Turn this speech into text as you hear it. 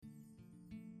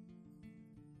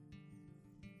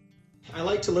I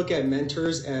like to look at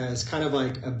mentors as kind of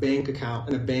like a bank account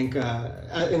and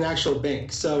an actual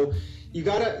bank. So you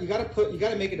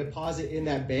gotta make a deposit in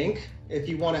that bank if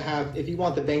you want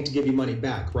the bank to give you money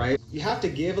back, right? You have to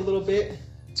give a little bit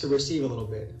to receive a little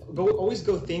bit. Always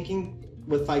go thinking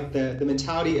with like the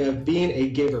mentality of being a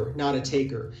giver, not a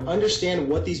taker. Understand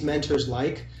what these mentors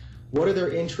like. What are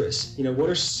their interests? What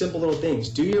are simple little things?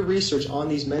 Do your research on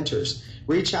these mentors.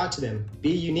 Reach out to them.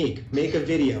 Be unique. Make a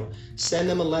video. Send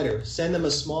them a letter. Send them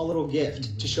a small little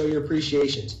gift to show your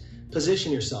appreciations.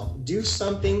 Position yourself. Do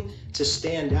something to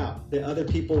stand out that other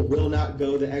people will not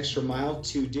go the extra mile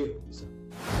to do.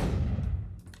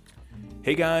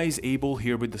 Hey guys, Abel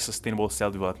here with the Sustainable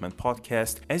Self-Development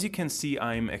Podcast. As you can see,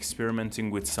 I'm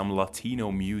experimenting with some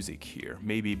Latino music here.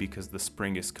 Maybe because the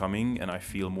spring is coming and I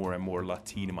feel more and more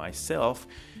Latino myself.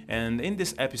 And in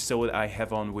this episode, I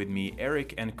have on with me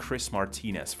Eric and Chris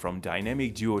Martinez from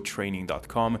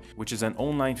dynamicduotraining.com, which is an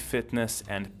online fitness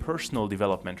and personal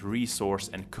development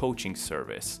resource and coaching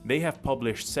service. They have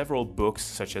published several books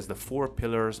such as The 4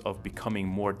 Pillars of Becoming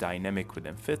More Dynamic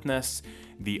Within Fitness,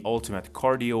 The Ultimate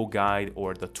Cardio Guide,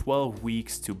 or The 12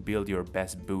 Weeks to Build Your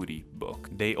Best Booty book.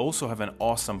 They also have an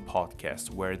awesome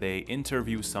podcast where they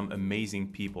interview some amazing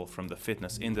people from the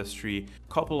fitness industry.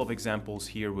 A couple of examples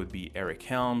here would be Eric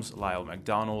Helms, Lyle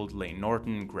McDonald, Lane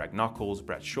Norton, Greg Nuckols,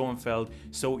 Brett Schoenfeld,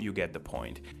 so you get the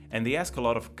point. And they ask a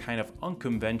lot of kind of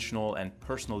unconventional and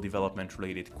personal development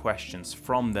related questions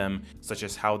from them, such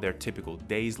as how their typical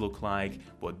days look like,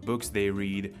 what books they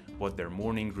read, what their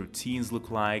morning routines look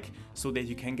like, so that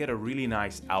you can get a really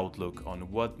nice outlook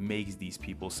on what makes these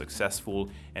people successful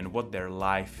and what their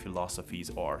life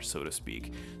philosophies are, so to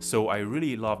speak. So I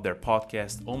really love their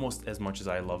podcast almost as much as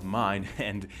I love mine,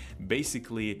 and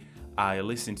basically I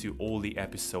listen to all the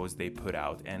episodes they put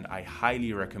out, and I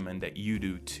highly recommend that you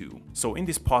do too. So in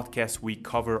this podcast, we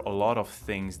cover a lot of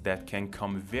things that can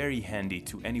come very handy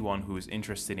to anyone who is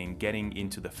interested in getting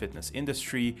into the fitness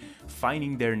industry,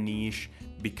 finding their niche,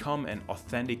 become an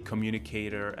authentic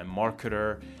communicator and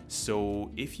marketer.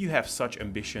 So if you have such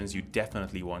ambitions, you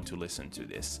definitely want to listen to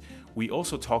this. We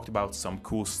also talked about some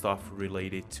cool stuff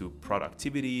related to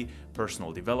productivity,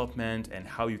 personal development, and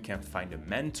how you can find a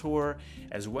mentor,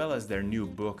 as well as their new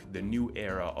book, The New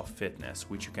Era of Fitness,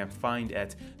 which you can find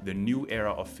at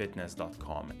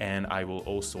theneweraoffitness.com. And I will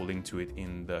also link to it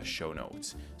in the show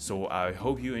notes. So I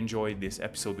hope you enjoyed this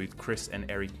episode with Chris and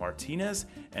Eric Martinez.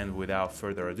 And without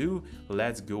further ado,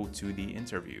 let's go to the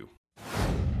interview.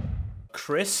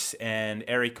 Chris and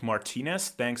Eric Martinez,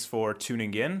 thanks for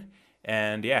tuning in.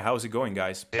 And yeah, how's it going,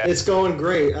 guys? It's going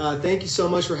great. Thank you so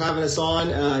much for having us on.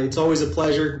 It's always a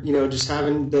pleasure, just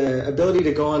having the ability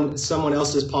to go on someone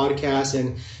else's podcast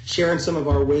and sharing some of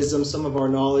our wisdom, some of our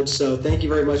knowledge. So thank you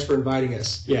very much for inviting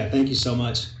us. Yeah, thank you so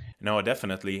much. No,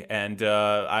 definitely. And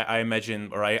I imagine,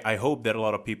 or I hope that a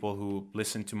lot of people who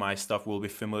listen to my stuff will be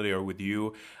familiar with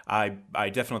you. I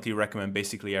definitely recommend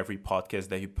basically every podcast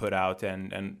that you put out,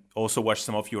 and also watch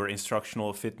some of your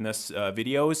instructional fitness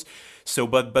videos. So,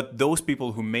 but those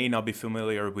people who may not be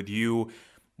familiar with you,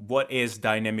 what is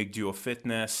Dynamic Duo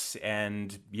Fitness?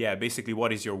 And yeah, basically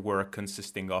what is your work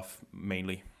consisting of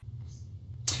mainly?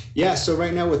 Yeah, so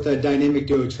right now with the Dynamic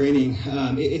Duo Training,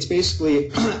 it's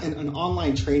basically an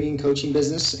online training coaching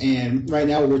business. And right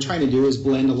now what we're trying to do is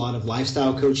blend a lot of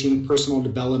lifestyle coaching, personal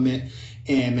development,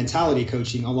 and mentality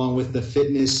coaching along with the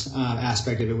fitness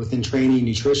aspect of it within training,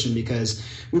 nutrition, because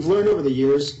we've learned over the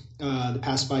years, the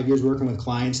past 5 years working with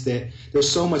clients, that there's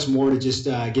so much more to just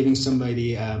giving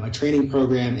somebody a training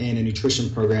program and a nutrition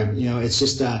program. It's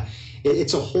just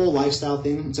it's a whole lifestyle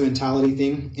thing. It's a mentality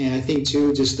thing. And I think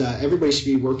too, just everybody should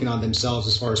be working on themselves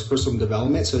as far as personal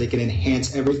development so they can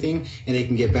enhance everything and they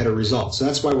can get better results. So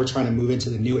that's why we're trying to move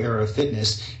into the new era of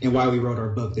fitness and why we wrote our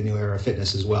book, The New Era of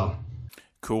Fitness, as well.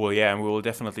 Cool, yeah, and we will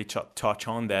definitely touch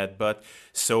on that. But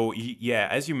so yeah,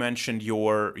 as you mentioned,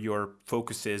 your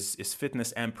focus is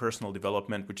fitness and personal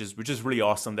development, which is really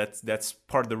awesome. That's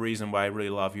part of the reason why I really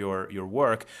love your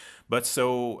work. But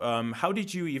so how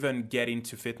did you even get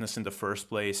into fitness in the first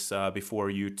place before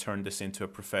you turned this into a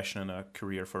profession and a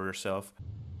career for yourself?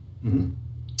 Mm-hmm.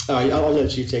 I'll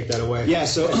let you take that away. Yeah,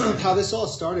 so how this all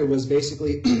started was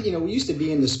basically, we used to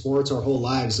be into sports our whole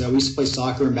lives. We used to play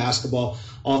soccer and basketball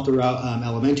all throughout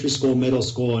elementary school, middle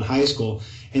school, and high school.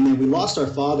 And then we lost our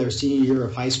father senior year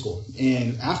of high school.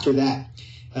 And after that,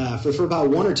 for about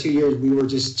 1 or 2 years, we were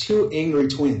just two angry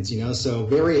twins, so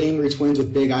very angry twins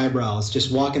with big eyebrows,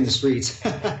 just walking the streets.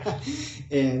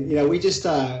 And,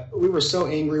 we were so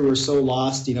angry, we were so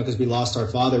lost, because we lost our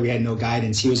father. We had no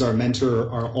guidance. He was our mentor,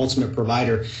 our ultimate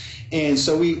provider. And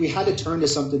so we had to turn to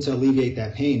something to alleviate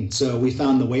that pain. So we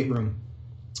found the weight room.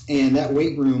 And that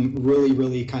weight room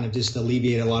really kind of just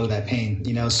alleviated a lot of that pain,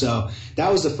 So that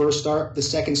was the first start. The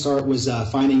second start was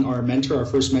finding our mentor, our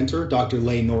first mentor, Dr.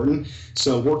 Lane Norton.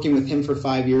 So working with him for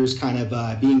 5 years, kind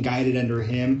of being guided under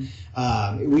him,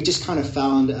 we just kind of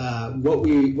found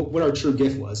what our true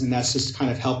gift was, and that's just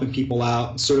kind of helping people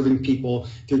out, serving people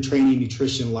through training,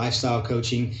 nutrition, lifestyle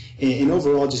coaching, and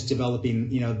overall just developing,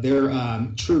 their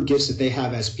true gifts that they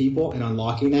have as people and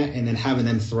unlocking that, and then having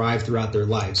them thrive throughout their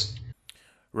lives.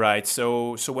 Right.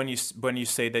 So when you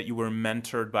say that you were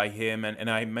mentored by him, and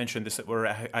I mentioned this, or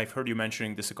I've heard you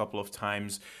mentioning this a couple of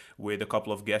times with a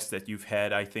couple of guests that you've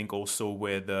had, I think also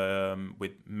with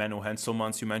Menno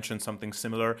Henselmans, you mentioned something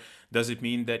similar. Does it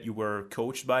mean that you were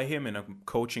coached by him in a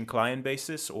coaching client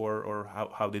basis, or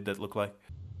how did that look like?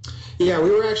 Yeah,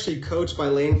 we were actually coached by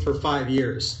Lane for 5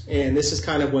 years, and this is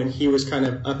kind of when he was kind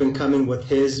of up and coming with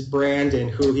his brand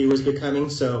and who he was becoming.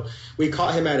 So we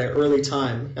caught him at an early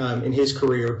time in his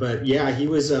career. But yeah, he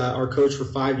was our coach for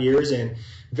 5 years, and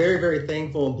very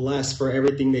thankful and blessed for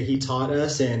everything that he taught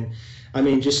us. And I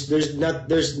mean, just there's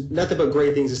nothing but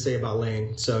great things to say about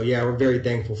Lane. So yeah, we're very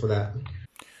thankful for that.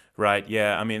 Right.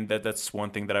 Yeah. I mean, that's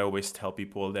one thing that I always tell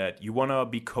people, that you want to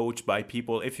be coached by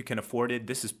people if you can afford it.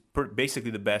 This is basically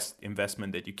the best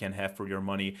investment that you can have for your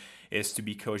money, is to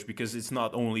be coached, because it's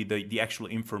not only the actual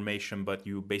information, but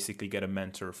you basically get a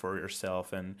mentor for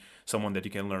yourself and someone that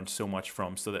you can learn so much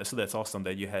from. So that's awesome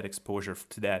that you had exposure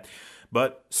to that.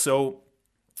 But so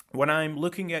when I'm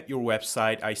looking at your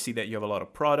website, I see that you have a lot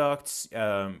of products,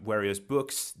 various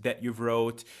books that you've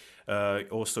wrote.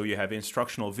 Also, you have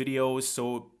instructional videos.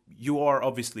 So you are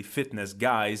obviously fitness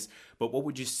guys, but what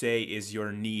would you say is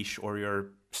your niche or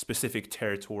your specific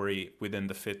territory within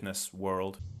the fitness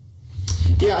world?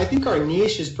 Yeah, I think our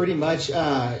niche is pretty much,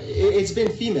 it's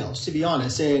been females, to be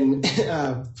honest, and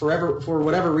forever, for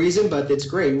whatever reason, but it's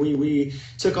great. We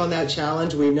took on that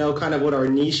challenge. We know kind of what our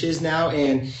niche is now,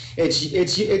 and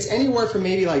it's anywhere from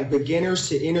maybe like beginners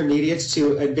to intermediates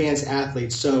to advanced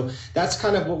athletes. So that's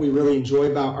kind of what we really enjoy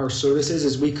about our services,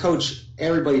 is we coach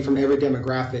everybody from every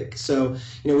demographic. So,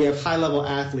 we have high-level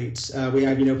athletes. We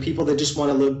have, people that just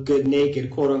want to look good naked,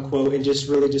 quote unquote, and just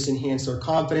really just enhance their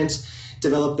confidence,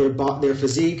 develop their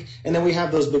physique. And then we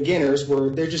have those beginners where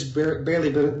they're just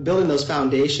barely building those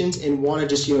foundations and want to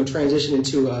just, transition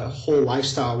into a whole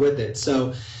lifestyle with it.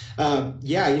 So,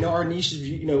 our niche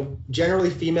is,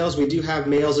 generally females. We do have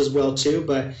males as well too,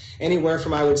 but anywhere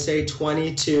from, I would say,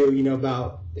 20 to,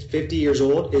 about 50 years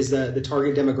old is the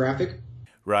target demographic.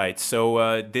 Right.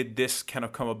 So did this kind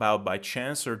of come about by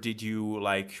chance, or did you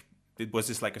was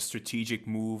this like a strategic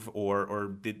move,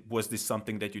 or was this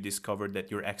something that you discovered that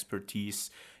your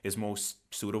expertise is most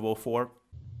suitable for?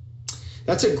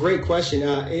 That's a great question.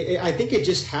 I think it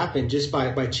just happened just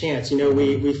by chance.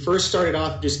 We first started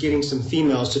off just getting some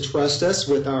females to trust us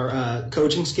with our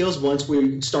coaching skills once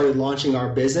we started launching our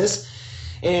business.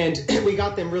 And we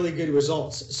got them really good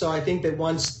results. So I think that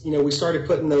once, we started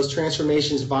putting those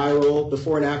transformations viral,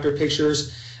 before and after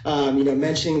pictures,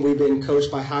 mentioning we've been coached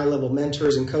by high-level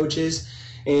mentors and coaches,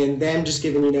 and them just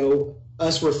giving,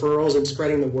 us referrals and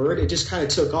spreading the word, it just kind of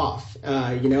took off,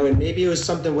 and maybe it was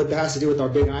something that has to do with our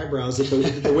big eyebrows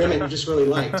that the women just really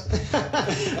liked.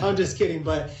 I'm just kidding.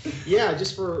 But yeah,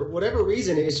 just for whatever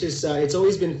reason, it's just, it's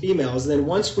always been females. And then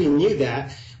once we knew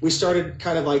that, we started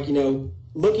kind of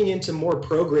looking into more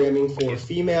programming for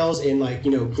females and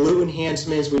glute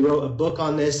enhancements. We wrote a book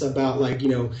on this about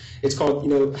it's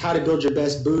called, how to build your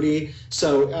best booty.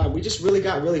 So we just really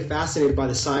got really fascinated by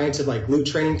the science of glute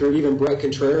training through even Brett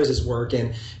Contreras' work.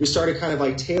 And we started kind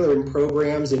of tailoring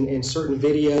programs and certain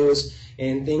videos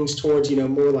and things towards,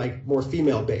 more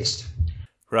female based.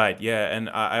 Right. Yeah. And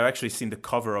I've actually seen the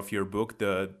cover of your book,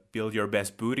 the Build Your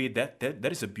Best Booty. That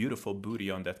is a beautiful booty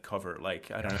on that cover. I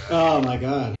don't know. Oh my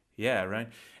God. Yeah, right.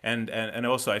 And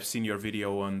also I've seen your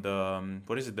video on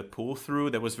the the pull through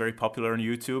that was very popular on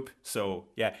YouTube. So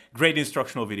yeah, great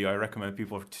instructional video. I recommend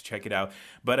people to check it out.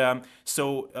 But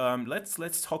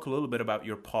let's talk a little bit about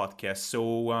your podcast.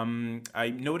 So I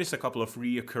noticed a couple of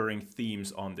reoccurring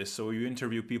themes on this. So you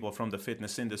interview people from the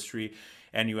fitness industry,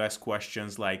 and you ask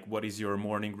questions like, what is your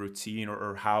morning routine,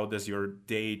 or how does your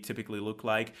day typically look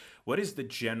like? What is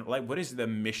what is the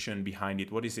mission behind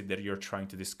it? What is it that you're trying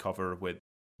to discover with?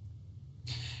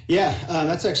 Yeah,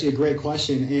 that's actually a great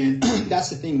question. And that's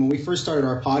the thing. When we first started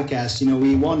our podcast,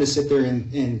 we wanted to sit there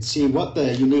and see what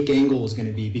the unique angle was going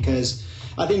to be, because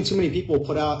I think too many people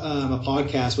put out a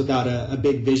podcast without a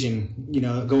big vision,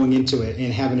 going into it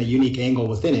and having a unique angle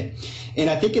within it. And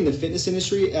I think in the fitness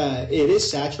industry, it is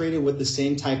saturated with the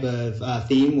same type of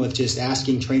theme, with just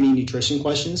asking training nutrition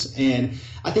questions. And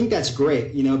I think that's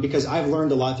great, because I've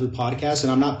learned a lot through podcasts,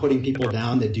 and I'm not putting people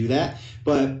down that do that.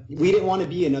 But we didn't want to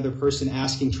be another person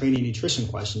asking training nutrition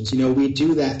questions. We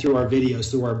do that through our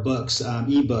videos, through our books,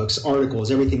 ebooks,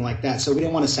 articles, everything like that. So we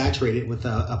didn't want to saturate it with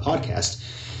a podcast.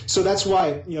 So that's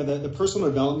why, the personal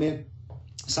development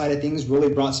side of things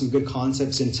really brought some good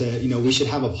concepts into, we should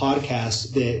have a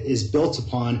podcast that is built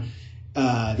upon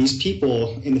these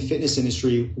people in the fitness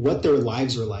industry, what their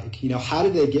lives are like. How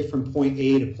did they get from point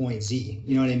A to point Z?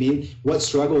 You know what I mean? What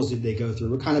struggles did they go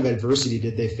through? What kind of adversity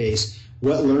did they face?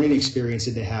 What learning experience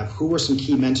did they have? Who were some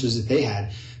key mentors that they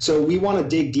had? So we want to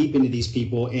dig deep into these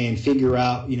people and figure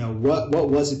out, what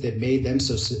was it that made them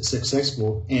so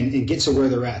successful, and get to where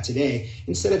they're at today,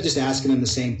 instead of just asking them the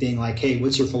same thing like, hey,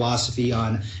 what's your philosophy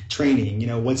on training?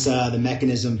 What's the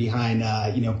mechanism behind,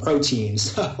 protein,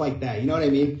 stuff like that. You know what I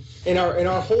mean? And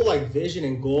our whole vision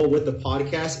and goal with the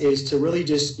podcast is to really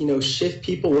just, shift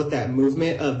people with that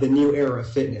movement of the new era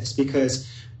of fitness, because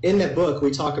in that book,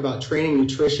 we talk about training,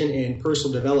 nutrition, and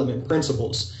personal development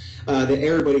principles that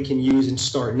everybody can use and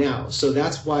start now. So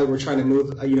that's why we're trying to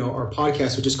move, our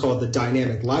podcast, which is called The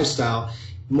Dynamic Lifestyle,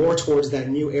 more towards that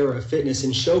new era of fitness,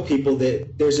 and show people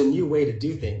that there's a new way to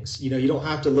do things. You don't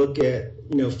have to look at,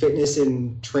 fitness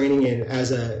and training and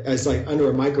as under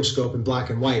a microscope in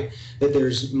black and white, that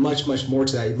there's much, much more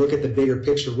to that. You look at the bigger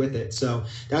picture with it. So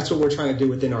that's what we're trying to do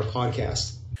within our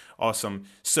podcast. Awesome.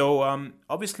 So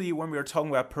obviously, when we are talking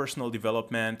about personal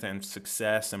development and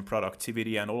success and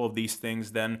productivity and all of these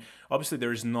things, then obviously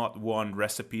there is not one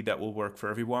recipe that will work for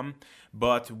everyone.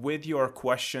 But with your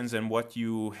questions and what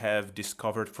you have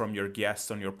discovered from your guests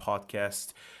on your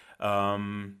podcast,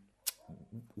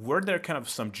 were there kind of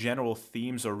some general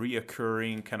themes or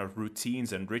reoccurring kind of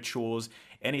routines and rituals,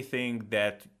 anything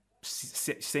that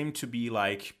seem to be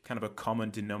like kind of a common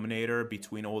denominator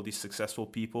between all these successful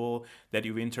people that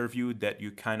you've interviewed that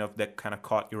kind of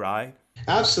caught your eye?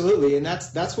 Absolutely. And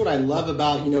that's what I love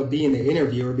about, being the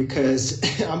interviewer, because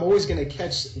I'm always going to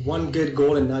catch one good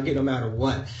golden nugget no matter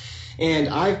what. And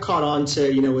I've caught on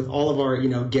to, with all of our,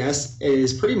 guests,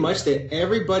 is pretty much that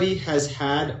everybody has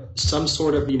had some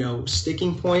sort of,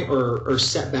 sticking point or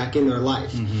setback in their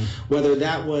life, whether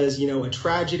that was, a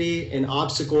tragedy, an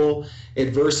obstacle,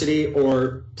 adversity,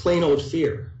 or plain old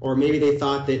fear, or maybe they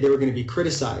thought that they were going to be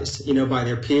criticized, by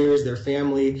their peers, their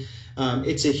family.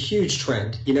 It's a huge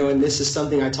trend, and this is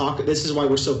something this is why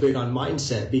we're so big on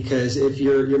mindset, because if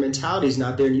your mentality is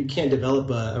not there and you can't develop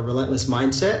a relentless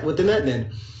mindset within that,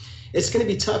 then it's going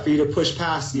to be tough for you to push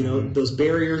past, those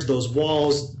barriers, those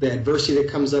walls, the adversity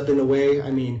that comes up in the way.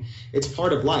 I mean, it's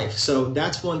part of life. So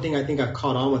that's one thing I think I've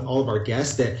caught on with all of our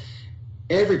guests, that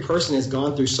every person has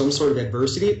gone through some sort of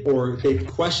adversity, or they've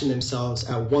questioned themselves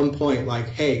at one point, like,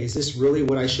 hey, is this really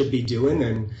what I should be doing?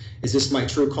 And is this my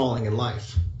true calling in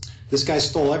life? This guy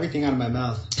stole everything out of my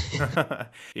mouth.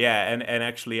 Yeah, and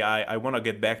actually, I want to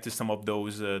get back to some of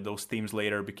those themes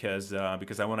later, because I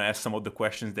want to ask some of the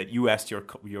questions that you asked your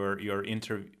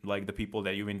the people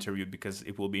that you interviewed, because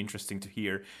it will be interesting to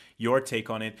hear your take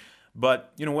on it.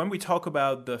 But when we talk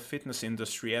about the fitness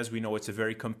industry, as we know, it's a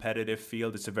very competitive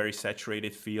field. It's a very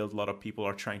saturated field. A lot of people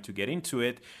are trying to get into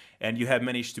it, and you have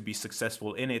managed to be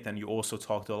successful in it. And you also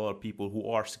talk to a lot of people who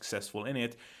are successful in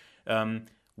it.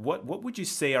 What would you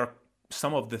say are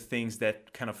some of the things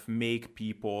that kind of make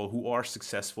people who are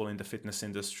successful in the fitness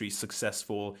industry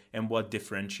successful, and what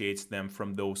differentiates them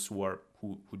from those who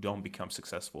don't become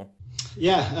successful?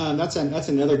 Yeah, that's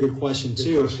another good question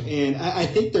too. And I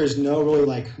think there's no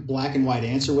really black and white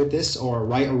answer with this, or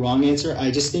right or wrong answer.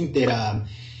 I just think that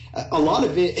a lot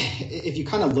of it, if you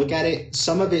kind of look at it,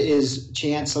 some of it is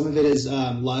chance, some of it is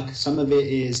luck, some of it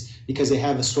is because they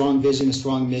have a strong vision, a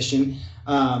strong mission.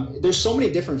 There's so many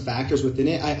different factors within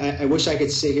it. I wish I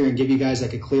could sit here and give you guys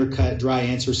a clear-cut, dry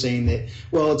answer saying that,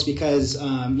 well, it's because,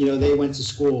 they went to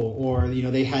school, or,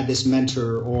 they had this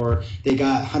mentor, or they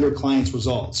got 100 clients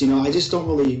results. I just don't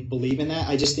really believe in that.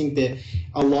 I just think that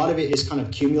a lot of it is kind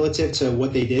of cumulative to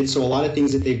what they did. So a lot of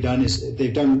things that they've done is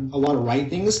they've done a lot of right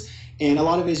things. And a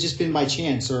lot of it has just been by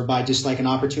chance, or by just an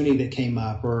opportunity that came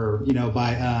up, or,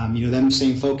 by, them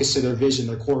staying focused to their vision,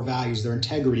 their core values, their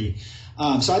integrity.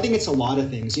 So I think it's a lot of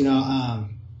things,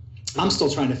 I'm still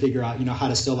trying to figure out, how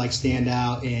to still like stand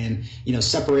out and,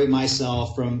 separate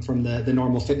myself from the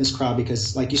normal fitness crowd,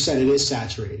 because like you said, it is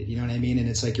saturated, you know what I mean? And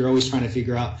it's like, you're always trying to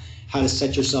figure out how to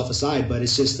set yourself aside. But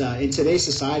it's just, in today's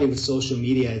society with social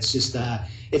media, it's just,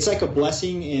 it's like a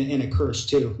blessing and a curse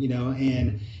too,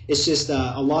 and it's just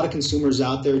a lot of consumers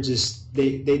out there just,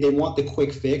 they want the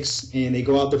quick fix, and they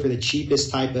go out there for the cheapest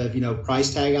type of,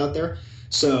 price tag out there.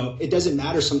 So it doesn't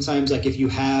matter sometimes, like if you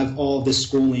have all of this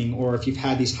schooling or if you've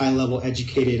had these high-level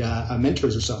educated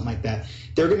mentors or something like that,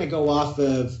 they're going to go off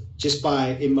of just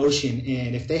by emotion.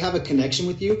 And if they have a connection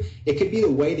with you, it could be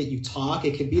the way that you talk.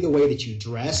 It could be the way that you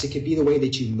dress. It could be the way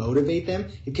that you motivate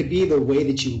them. It could be the way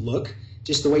that you look,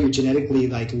 just the way you genetically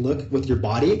like look with your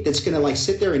body, that's going to like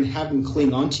sit there and have them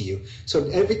cling on to you. So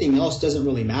everything else doesn't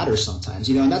really matter sometimes,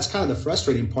 and that's kind of the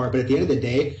frustrating part. But at the end of the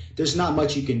day, there's not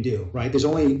much you can do, right? There's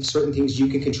only certain things you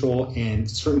can control and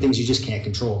certain things you just can't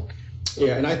control.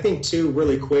 Yeah, and I think too,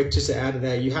 really quick, just to add to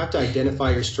that, you have to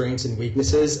identify your strengths and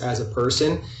weaknesses as a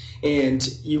person.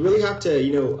 And you really have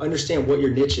to, understand what your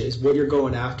niche is, what you're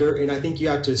going after. And I think you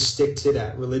have to stick to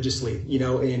that religiously,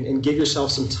 and give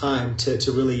yourself some time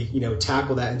to really,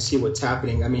 tackle that and see what's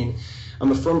happening. I mean,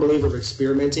 I'm a firm believer of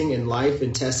experimenting in life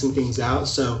and testing things out.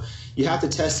 So you have to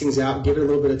test things out, give it a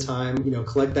little bit of time,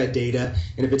 collect that data.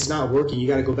 And if it's not working, you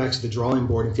got to go back to the drawing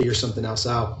board and figure something else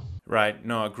out. Right.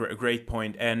 No, great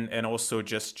point. And also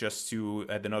just to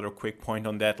add another quick point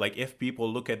on that, like if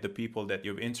people look at the people that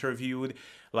you've interviewed,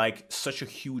 like such a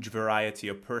huge variety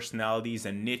of personalities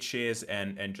and niches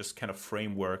and just kind of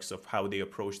frameworks of how they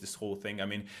approach this whole thing. I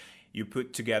mean, you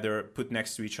put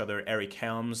next to each other Eric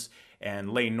Helms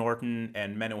and Lane Norton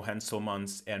and Menno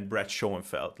Henselmans and Brett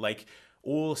Schoenfeld, like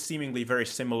all seemingly very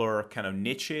similar kind of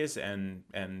niches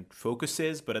and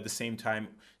focuses, but at the same time,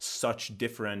 such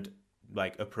different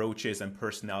like approaches and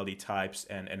personality types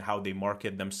and how they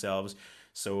market themselves.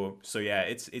 So yeah,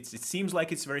 it seems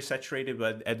like it's very saturated,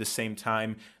 but at the same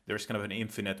time, there's kind of an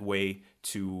infinite way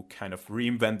to kind of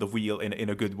reinvent the wheel in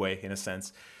a good way, in a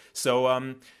sense. So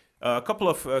a couple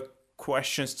of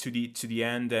questions to the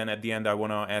end, and at the end I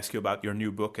want to ask you about your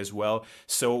new book as well.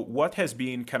 So what has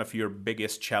been kind of your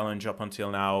biggest challenge up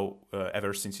until now,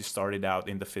 ever since you started out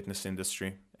in the fitness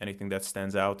industry? Anything that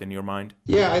stands out in your mind?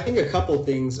 Yeah, I think a couple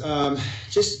things.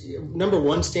 Just number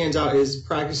one stands out is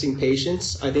practicing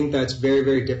patience. I think that's very,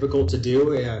 very difficult to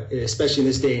do, especially in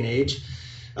this day and age,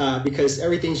 because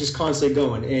everything's just constantly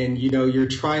going, and you're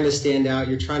trying to stand out,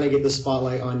 you're trying to get the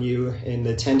spotlight on you and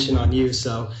the attention on you.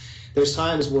 So there's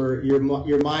times where your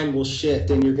mind will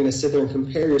shift, and you're going to sit there and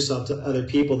compare yourself to other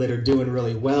people that are doing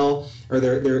really well, or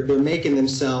they're making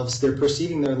themselves, they're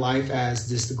perceiving their life as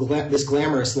this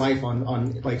glamorous life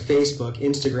on like Facebook,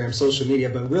 Instagram, social media,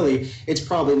 but really it's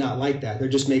probably not like that. They're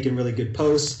just making really good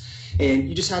posts. And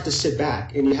you just have to sit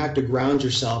back and you have to ground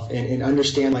yourself and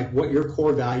understand like what your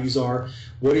core values are,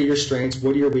 what are your strengths,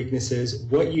 what are your weaknesses,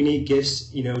 what unique gifts,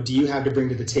 do you have to bring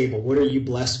to the table? What are you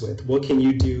blessed with? What can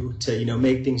you do to,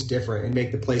 make things different and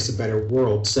make the place a better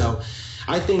world? So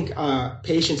I think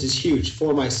patience is huge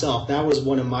for myself. That was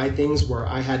one of my things where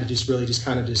I had to just really just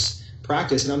kind of just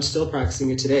practice, and I'm still practicing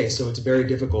it today, so it's very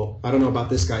difficult. I don't know about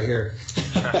this guy here.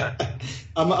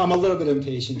 I'm a little bit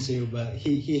impatient too, but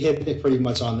he hit it pretty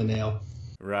much on the nail.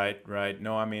 Right.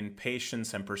 No, I mean,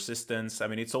 patience and persistence. I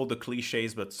mean, it's all the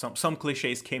cliches, but some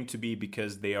cliches came to be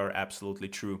because they are absolutely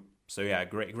true. So yeah,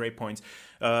 great points.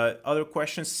 Other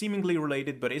questions seemingly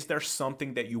related, but is there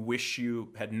something that you wish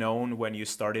you had known when you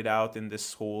started out in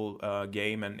this whole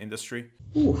game and industry?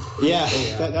 Yeah,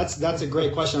 that's a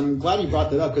great question. I'm glad you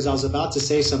brought that up, because I was about to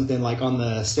say something like on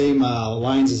the same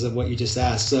lines as of what you just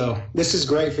asked. So this is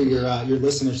great for your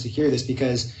listeners to hear this,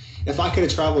 because if I could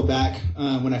have traveled back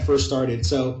when I first started,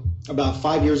 so about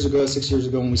 6 years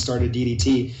ago when we started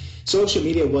DDT, social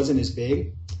media wasn't as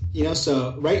big.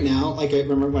 So right now, like I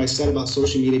remember what I said about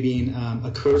social media being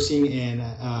a cursing and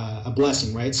a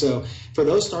blessing, right? So for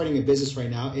those starting a business right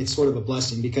now, it's sort of a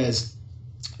blessing, because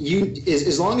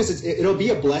as long as it'll be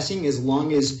a blessing as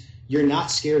long as you're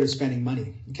not scared of spending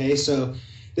money. Okay, so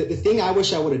the thing I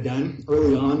wish I would have done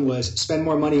early on was spend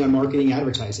more money on marketing,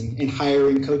 advertising, and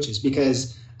hiring coaches,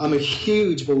 because I'm a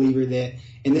huge believer that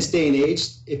in this day and age,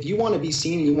 if you want to be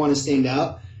seen and you want to stand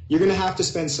out, you're going to have to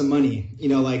spend some money,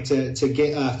 like to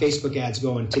get Facebook ads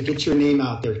going, to get your name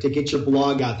out there, to get your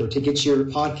blog out there, to get your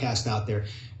podcast out there.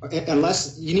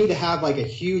 Unless you need to have like a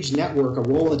huge network, a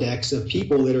Rolodex of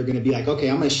people that are going to be like, okay,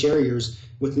 I'm going to share yours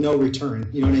with no return.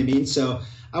 You know what I mean? So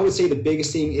I would say the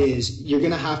biggest thing is you're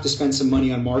going to have to spend some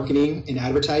money on marketing and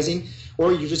advertising,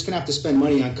 or you're just going to have to spend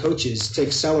money on coaches to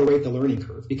accelerate the learning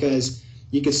curve, because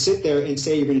you could sit there and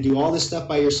say you're going to do all this stuff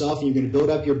by yourself and you're going to build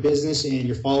up your business and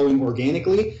your following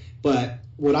organically, But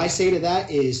what I say to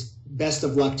that is best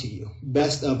of luck to you.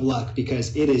 Best of luck,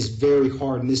 because it is very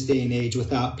hard in this day and age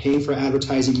without paying for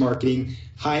advertising, marketing,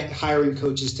 hiring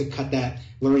coaches to cut that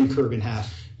learning curve in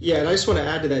half. Yeah, and I just want to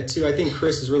add to that too. I think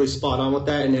Chris is really spot on with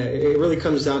that, and it really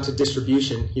comes down to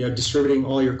distribution. Distributing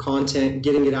all your content,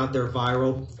 getting it out there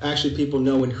viral. Actually, people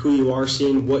knowing who you are,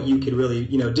 seeing what you could really,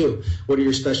 do. What are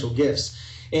your special gifts?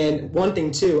 And one thing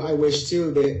too, I wish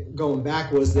too that going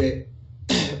back was that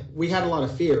we had a lot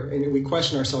of fear and we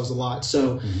question ourselves a lot.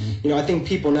 So, I think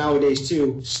people nowadays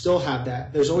too still have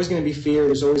that. There's always going to be fear.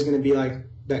 There's always going to be like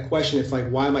that question. It's like,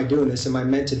 why am I doing this? Am I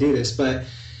meant to do this? But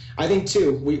I think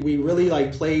too, we really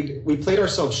played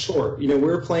ourselves short. We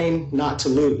were playing not to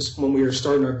lose when we were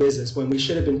starting our business, when we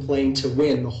should have been playing to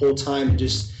win the whole time and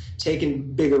just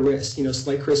taking bigger risks.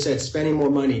 Like Chris said, spending more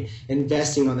money,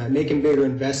 investing on that, making bigger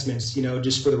investments,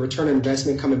 just for the return on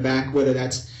investment coming back, whether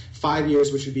that's 5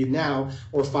 years, which would be now,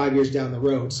 or 5 years down the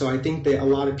road. So I think that a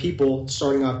lot of people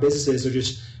starting off businesses are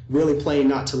just really playing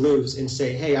not to lose and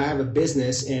say, hey, I have a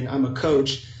business and I'm a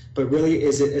coach. But really,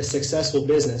 is it a successful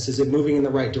business? Is it moving in the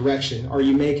right direction? Are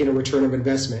you making a return of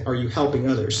investment? Are you helping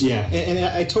others? Yeah, and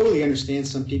I totally understand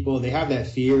some people, they have that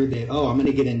fear that, I'm going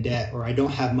to get in debt, or I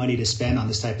don't have money to spend on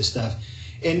this type of stuff.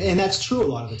 And that's true a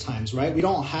lot of the times, right? We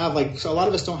don't have so a lot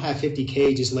of us don't have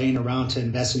 $50K just laying around to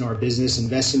invest in our business,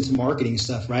 invest into marketing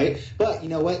stuff, right? But you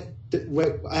know what?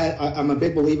 I'm a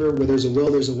big believer where there's a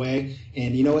will, there's a way.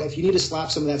 And you know what? If you need to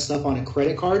slap some of that stuff on a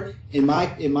credit card, in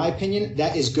my opinion,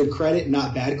 that is good credit,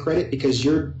 not bad credit, because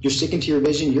you're sticking to your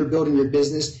vision, you're building your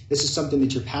business. This is something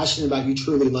that you're passionate about, you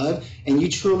truly love, and you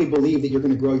truly believe that you're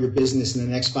going to grow your business in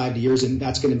the next 5 years, and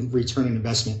that's going to return an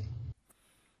investment.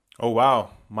 Oh, wow.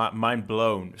 Mind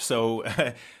blown. So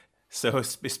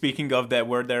speaking of that,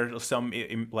 were there some,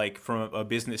 like from a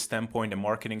business standpoint, a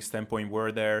marketing standpoint,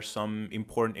 were there some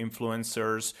important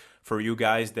influencers for you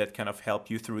guys that kind of helped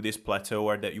you through this plateau,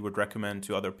 or that you would recommend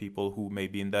to other people who may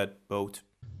be in that boat?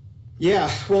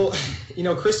 Yeah, well,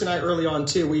 Chris and I early on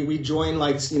too, we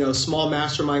joined small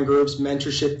mastermind groups,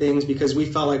 mentorship things, because we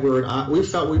felt like we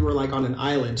were like on an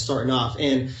island starting off,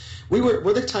 and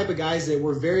we're the type of guys that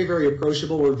we're very, very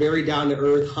approachable. We're very down to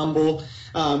earth, humble.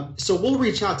 So we'll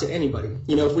reach out to anybody,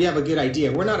 if we have a good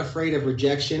idea. We're not afraid of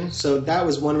rejection. So that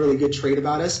was one really good trait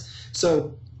about us.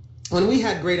 So when we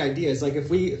had great ideas, like if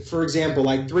we, for example,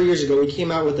 like 3 years ago, we came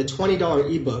out with a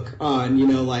 $20 ebook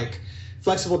on,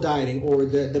 flexible dieting, or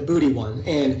the booty one.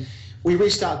 And we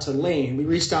reached out to Lane. We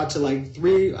reached out to like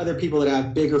 3 other people that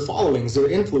have bigger followings. They're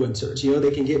influencers, they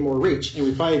can get more reach. And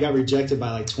we probably got rejected by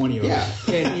like 20 of them.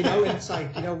 Yeah. And, it's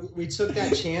like, we took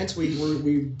that chance. We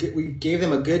gave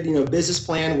them a good, business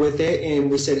plan with it.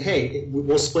 And we said, hey,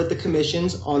 we'll split the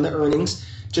commissions on the earnings.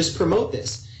 Just promote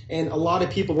this. And a lot of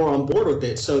people were on board with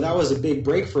it. So that was a big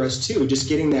break for us too, just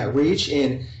getting that reach.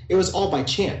 And it was all by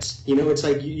chance. It's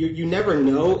like you never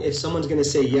know if someone's going to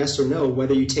say yes or no,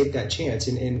 whether you take that chance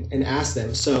and ask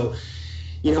them. So,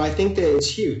 I think that it's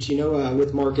huge,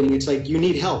 with marketing. It's like you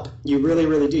need help. You really,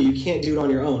 really do. You can't do it on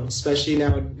your own, especially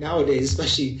nowadays,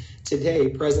 especially today,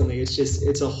 presently.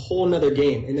 It's a whole nother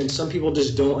game. And then some people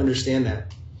just don't understand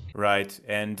that. Right,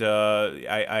 and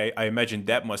I imagine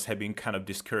that must have been kind of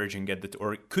discouraging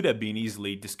or it could have been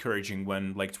easily discouraging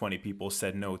when like 20 people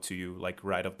said no to you, like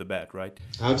right off the bat, right?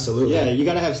 Absolutely. Yeah, you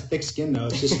got to have thick skin though.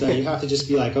 It's just you have to just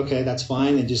be like, okay, that's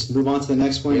fine, and just move on to the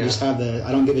next one. Yeah. And just have the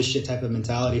I don't give a shit type of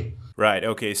mentality. Right.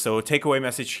 Okay. So takeaway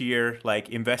message here: like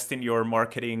invest in your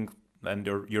marketing and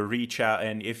your reach out,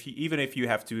 and even if you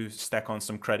have to stack on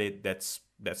some credit, that's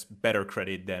better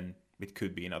credit than it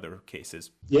could be in other cases.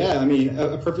 Yeah, I mean,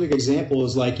 a perfect example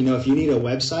is like, if you need a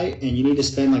website and you need to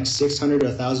spend like $600 to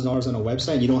 $1,000 on a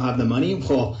website and you don't have the money,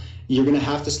 well, you're going to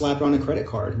have to slap it on a credit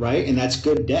card, right? And that's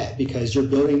good debt, because you're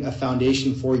building a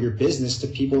foundation for your business to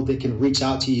people that can reach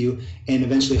out to you and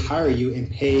eventually hire you and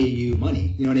pay you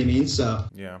money. You know what I mean? So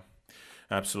yeah.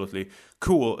 Absolutely.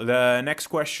 Cool. The next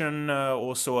question,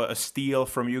 also a steal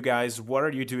from you guys. What are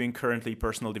you doing currently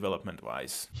personal development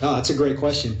wise? Oh, that's a great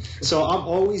question. So I'm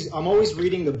always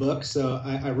reading the book. So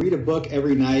I read a book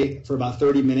every night for about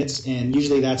 30 minutes. And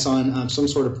usually that's on some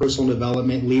sort of personal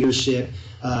development, leadership,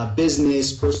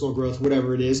 business, personal growth,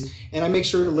 whatever it is. And I make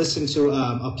sure to listen to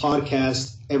a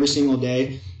podcast every single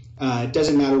day. It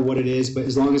doesn't matter what it is, but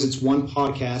as long as it's one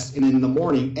podcast. And in the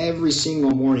morning, every single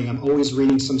morning, I'm always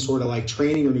reading some sort of like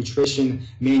training or nutrition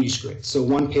manuscript. So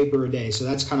 1 paper a day. So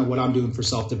that's kind of what I'm doing for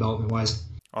self-development wise.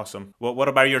 Awesome. Well, what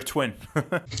about your twin?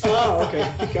 Oh,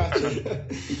 okay. Gotcha.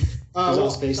 I'm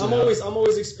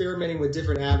always experimenting with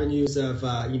different avenues of,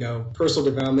 personal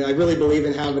development. I really believe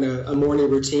in having a morning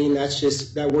routine.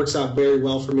 That works out very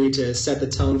well for me to set the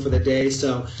tone for the day.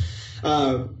 So,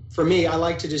 for me, I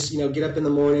like to just, get up in the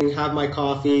morning, have my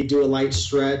coffee, do a light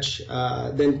stretch,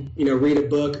 then, read a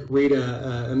book, read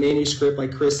a manuscript,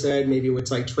 like Chris said, maybe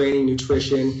it's like training,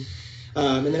 nutrition.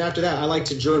 And then after that, I like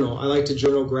to journal. I like to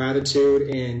journal gratitude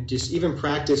and just even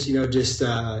practice,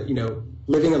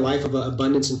 living a life of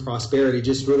abundance and prosperity,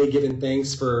 just really giving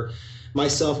thanks for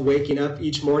myself waking up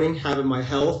each morning, having my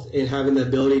health, and having the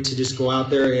ability to just go out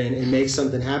there and make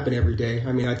something happen every day.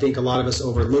 I mean, I think a lot of us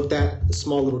overlook that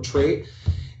small little trait.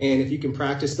 And if you can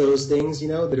practice those things,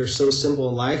 that are so simple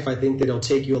in life, I think that it'll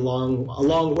take you a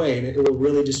long way, and it will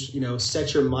really just,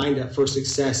 set your mind up for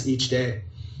success each day.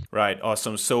 Right.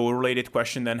 Awesome. So a related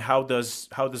question then, how does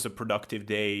a productive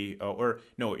day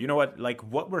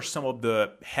what were some of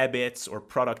the habits or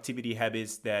productivity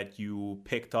habits that you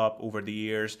picked up over the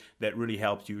years that really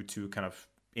helped you to kind of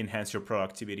enhance your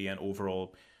productivity and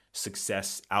overall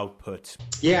success output?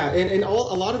 Yeah, and a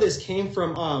lot of this came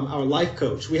from our life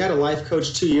coach. We had a life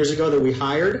coach 2 years ago that we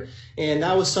hired, and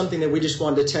that was something that we just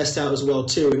wanted to test out as well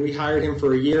too. And we hired him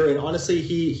for a year, and honestly,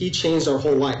 he changed our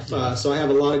whole life. So I have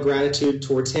a lot of gratitude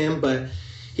towards him, but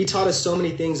he taught us so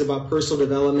many things about personal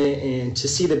development and to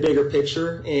see the bigger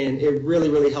picture, and it really,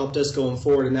 really helped us going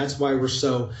forward. And that's why we're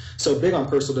so big on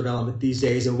personal development these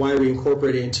days, and why we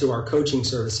incorporate it into our coaching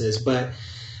services. But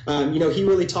he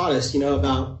really taught us,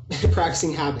 about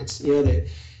practicing habits, that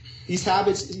these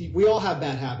habits, we all have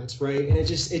bad habits, right? And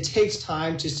it takes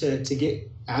time just to get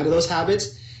out of those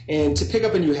habits and to pick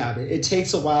up a new habit. It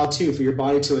takes a while too for your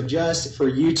body to adjust, for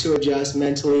you to adjust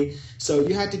mentally. So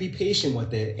you have to be patient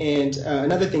with it. And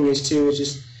another thing is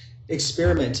just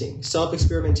experimenting,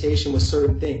 self-experimentation with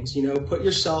certain things, put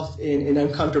yourself in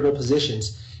uncomfortable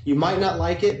positions. You might not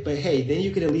like it, but hey, then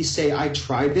you can at least say, I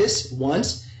tried this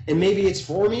once, and maybe it's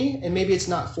for me, and maybe it's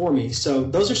not for me. So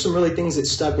those are some really things that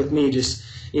stuck with me, just,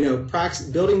 practice,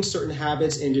 building certain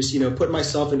habits and just, putting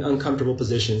myself in uncomfortable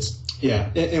positions.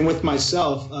 Yeah, and with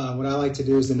myself, what I like to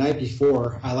do is the night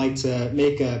before, I like to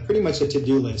make pretty much a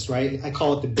to-do list, right? I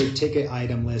call it the big ticket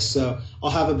item list. So I'll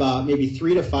have about maybe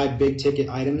 3 to 5 big ticket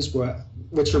items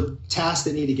which are tasks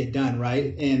that need to get done,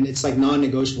 right? And it's like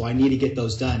non-negotiable. I need to get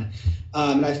those done.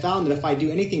 And I found that if I do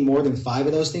anything more than 5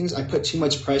 of those things, I put too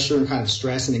much pressure and kind of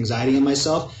stress and anxiety on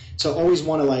myself. So I always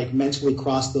want to mentally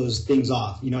cross those things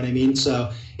off. You know what I mean?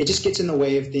 So it just gets in the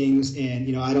way of things.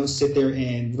 And, I don't sit there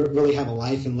and really have a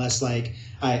life unless I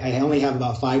only have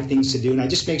about 5 things to do. And I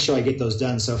just make sure I get those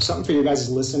done. So something for you guys as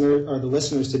the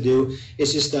listeners to do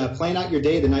is just plan out your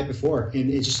day the night before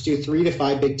and just do 3 to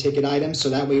 5 big ticket items. So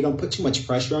that way you don't put too much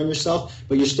pressure on yourself,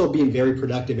 but you're still being very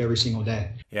productive every single day.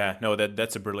 Yeah, no,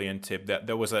 that's a brilliant tip.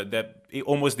 That was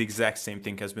almost the exact same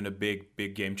thing has been a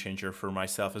big game changer for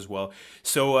myself as well.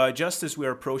 So just as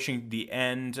we're approaching the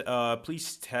end,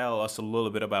 please tell us a little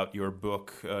bit about your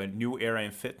book, New Era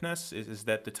in Fitness. Is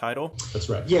that the title? That's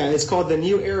right. Yeah, it's called The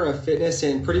New Era of Fitness,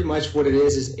 and pretty much what it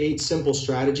is 8 simple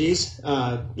strategies,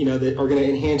 that are going to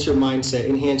enhance your mindset,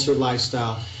 enhance your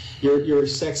lifestyle, your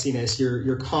sexiness,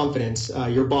 your confidence,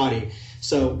 your body.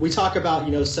 So we talk about,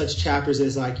 such chapters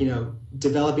as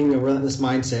developing a relentless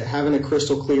mindset, having a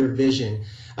crystal clear vision,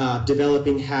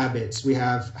 developing habits. We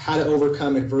have how to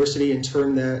overcome adversity and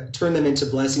turn them into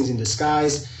blessings in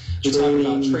disguise. We talk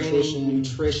about training,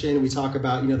 nutrition. We talk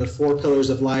about, the 4 pillars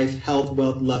of life: health,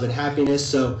 wealth, love, and happiness.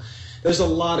 So there's a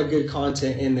lot of good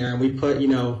content in there, and we put,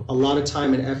 a lot of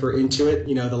time and effort into it,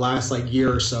 the last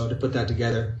year or so to put that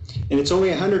together. And it's only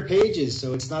 100 pages,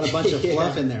 so it's not a bunch of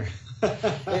fluff in there.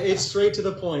 It's straight to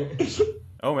the point.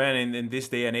 Oh man, in this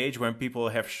day and age when people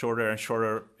have shorter and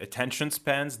shorter attention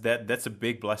spans, that's a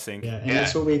big blessing. Yeah, and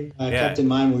that's what we kept in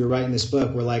mind when we were writing this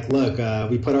book. We're like, look,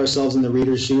 we put ourselves in the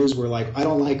reader's shoes. We're like, I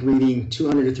don't like reading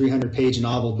 200 to 300 page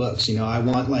novel books. I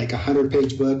want a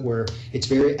 100-page book where it's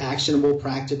very actionable,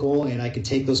 practical, and I can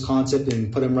take those concepts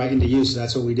and put them right into use. So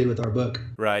that's what we did with our book.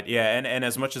 Right, yeah, and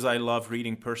as much as I love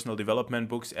reading personal development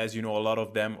books, as you know, a lot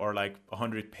of them are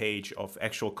 100 page of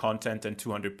actual content and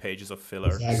 200 pages of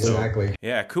filler. Exactly. So,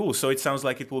 yeah, cool. So it sounds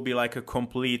like it will be a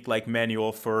complete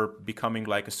manual for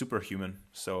becoming a superhuman.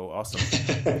 So awesome.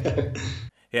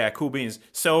 Yeah, cool beans.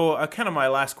 So kind of my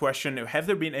last question, have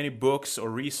there been any books or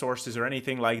resources or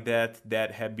anything like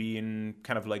that have been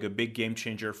kind of a big game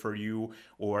changer for you,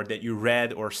 or that you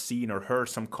read or seen or heard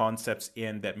some concepts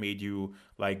in that made you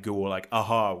go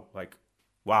aha,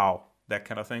 wow, that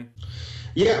kind of thing?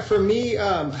 Yeah, for me,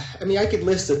 I could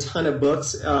list a ton of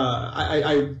books.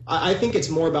 I think it's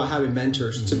more about having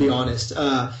mentors, to be honest.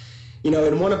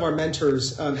 And one of our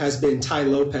mentors has been Tai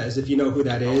Lopez, if you know who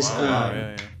that is.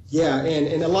 Yeah. Yeah,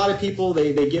 and a lot of people,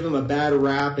 they give him a bad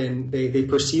rap, and they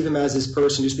perceive him as this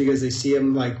person just because they see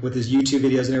him like with his YouTube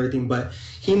videos and everything. But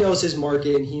he knows his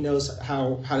market, and he knows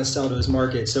how to sell to his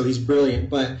market. So he's brilliant.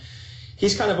 But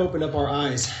he's kind of opened up our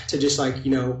eyes to just like,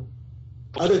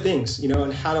 other things,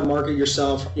 and how to market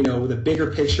yourself, with a bigger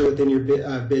picture within your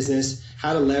business,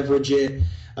 how to leverage it.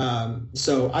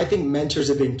 So I think mentors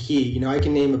have been key. I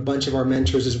can name a bunch of our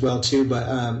mentors as well too. But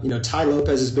Ty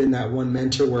Lopez has been that one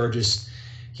mentor where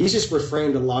he's just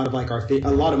reframed a lot of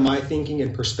a lot of my thinking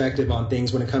and perspective on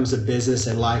things when it comes to business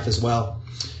and life as well.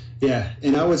 Yeah,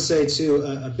 and I would say too,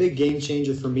 a big game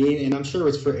changer for me, and I'm sure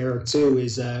it's for Eric too,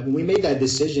 is when we made that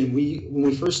decision, when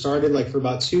we first started, like for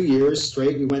about 2 years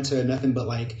straight, we went to nothing but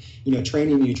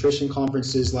training nutrition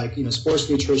conferences, sports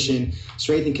nutrition,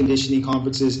 strength and conditioning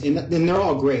conferences, and they're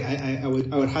all great. I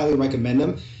would highly recommend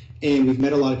them, and we've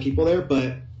met a lot of people there,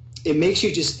 but it makes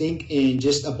you just think in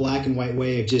just a black and white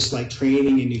way of just like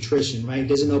training and nutrition, right? It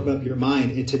doesn't open up your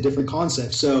mind into different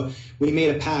concepts. So we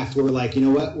made a pact where we're like, you know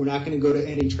what? We're not going to go to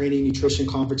any training nutrition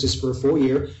conferences for a full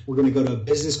year. We're going to go to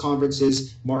business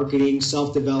conferences, marketing,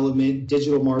 self-development,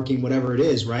 digital marketing, whatever it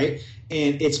is, right?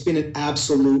 And it's been an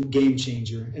absolute game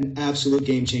changer,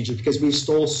 because we've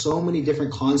stole so many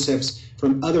different concepts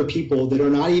from other people that are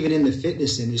not even in the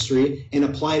fitness industry and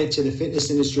applied it to the fitness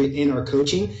industry in our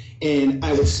coaching. And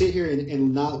I would sit here and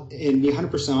be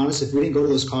 100% honest, if we didn't go to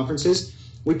those conferences,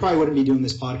 we probably wouldn't be doing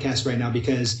this podcast right now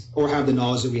or have the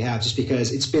knowledge that we have, just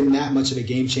because it's been that much of a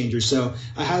game changer. So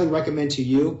I highly recommend to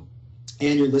you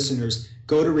and your listeners,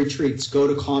 go to retreats, go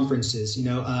to conferences,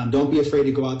 don't be afraid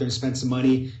to go out there and spend some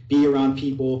money, be around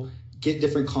people, get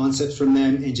different concepts from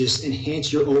them, and just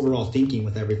enhance your overall thinking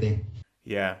with everything.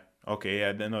 Yeah. Okay.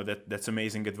 Yeah. No, that's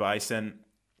amazing advice. And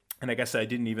I guess I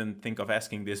didn't even think of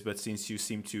asking this, but since you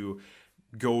seem to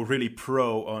go really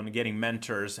pro on getting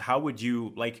mentors, how would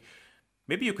you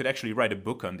maybe you could actually write a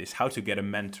book on this, how to get a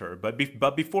mentor. But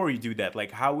before you do that,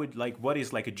 what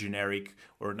is a generic,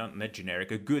 or not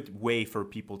generic, a good way for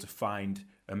people to find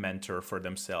a mentor for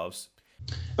themselves?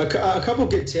 A couple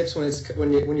good tips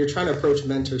when you're trying to approach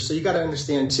mentors. So you got to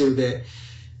understand too that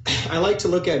I like to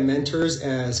look at mentors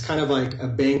as kind of like a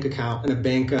bank account and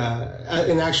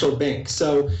an actual bank.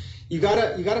 So you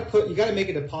gotta make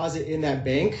a deposit in that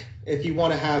bank if you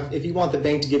want the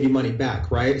bank to give you money back,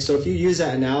 right? So if you use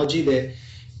that analogy that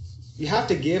you have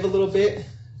to give a little bit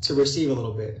to receive a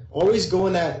little bit. Always go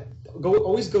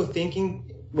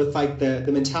thinking with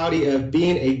the mentality of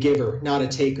being a giver, not a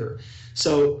taker.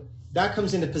 So that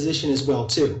comes into position as well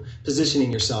too,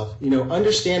 positioning yourself.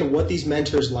 Understand what these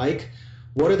mentors like.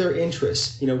 What are their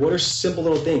interests? What are simple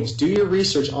little things? Do your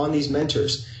research on these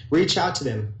mentors. Reach out to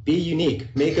them. Be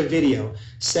unique. Make a video.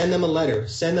 Send them a letter.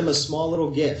 Send them a small little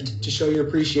gift to show your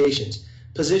appreciations.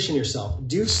 Position yourself.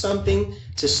 Do something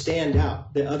to stand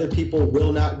out that other people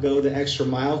will not go the extra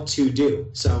mile to do.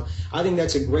 So I think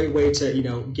that's a great way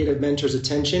to, get a mentor's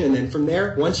attention. And then from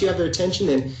there, once you have their attention,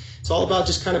 then it's all about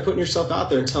just kind of putting yourself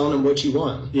out there and telling them what you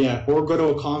want. Yeah, or go to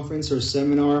a conference or a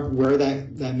seminar where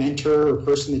that mentor or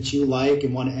person that you like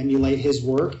and want to emulate his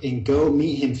work, and go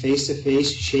meet him face to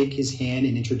face, shake his hand,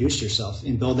 and introduce yourself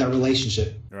and build that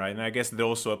relationship. Right, and I guess that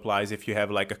also applies if you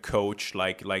have a coach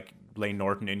like Blaine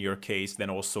Norton in your case, then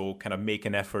also kind of make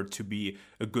an effort to be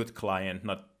a good client,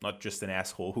 not just an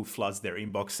asshole who floods their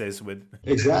inboxes with...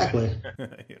 Exactly.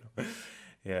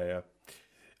 Yeah.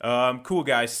 Cool,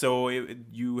 guys. So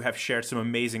you have shared some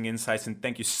amazing insights, and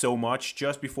thank you so much.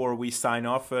 Just before we sign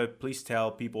off, please tell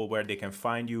people where they can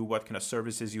find you, what kind of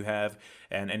services you have,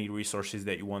 and any resources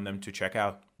that you want them to check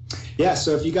out. Yeah,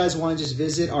 so if you guys want to just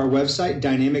visit our website,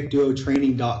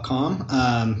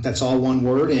 dynamicduotraining.com, that's all one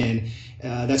word, and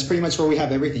that's pretty much where we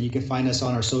have everything. You can find us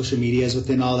on our social medias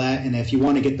within all that, and if you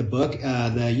want to get the book,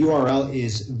 the URL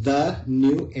is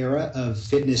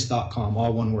theneweraoffitness.com,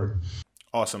 all one word.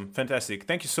 Awesome. Fantastic.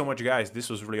 Thank you so much, guys. This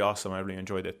was really awesome. I really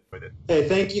enjoyed it. Hey,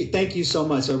 thank you. Thank you so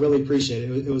much. I really appreciate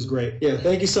it. It was great. Yeah,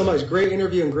 thank you so much. Great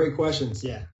interview and great questions.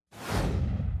 Yeah.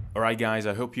 All right, guys,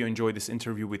 I hope you enjoyed this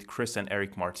interview with Chris and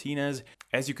Eric Martinez.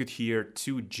 As you could hear,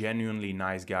 two genuinely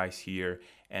nice guys here.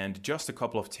 And just a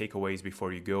couple of takeaways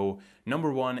before you go.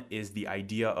 Number one is the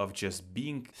idea of just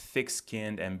being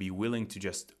thick-skinned and be willing to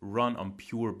just run on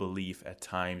pure belief at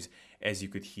times. As you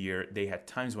could hear, they had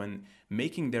times when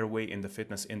making their way in the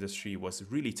fitness industry was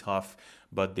really tough,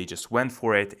 but they just went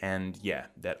for it. And yeah,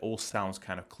 that all sounds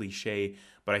kind of cliche,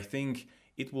 but I think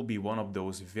it will be one of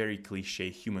those very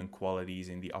cliche human qualities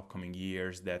in the upcoming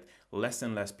years that less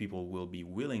and less people will be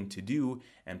willing to do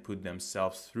and put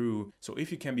themselves through. So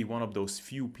if you can be one of those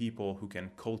few people who can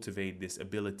cultivate this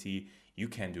ability, you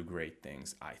can do great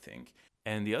things, I think.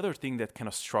 And the other thing that kind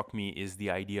of struck me is the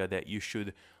idea that you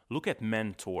should look at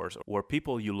mentors or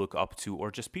people you look up to, or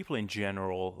just people in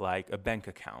general, like a bank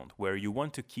account where you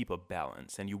want to keep a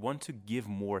balance and you want to give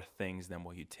more things than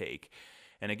what you take.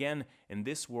 And again, in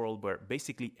this world where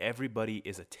basically everybody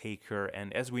is a taker,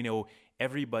 and as we know,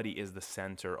 everybody is the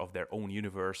center of their own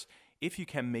universe, if you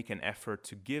can make an effort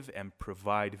to give and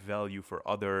provide value for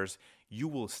others, you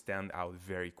will stand out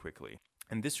very quickly.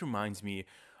 And this reminds me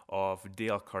of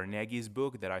Dale Carnegie's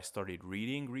book that I started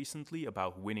reading recently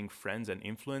about winning friends and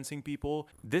influencing people.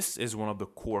 This is one of the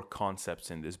core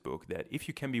concepts in this book, that if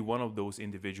you can be one of those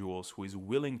individuals who is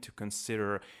willing to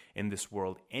consider in this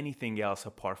world anything else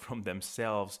apart from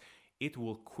themselves, it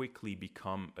will quickly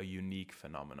become a unique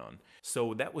phenomenon.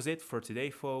 So that was it for today,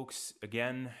 folks.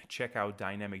 Again, check out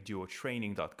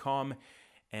dynamicduotraining.com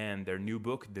and their new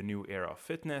book, The New Era of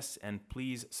Fitness, and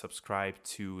please subscribe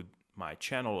to my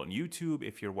channel on YouTube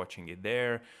if you're watching it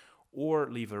there, or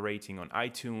leave a rating on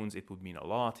iTunes. It would mean a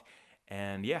lot.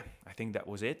 And yeah, I think that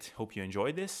was it. Hope you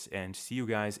enjoyed this, and see you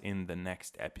guys in the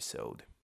next episode.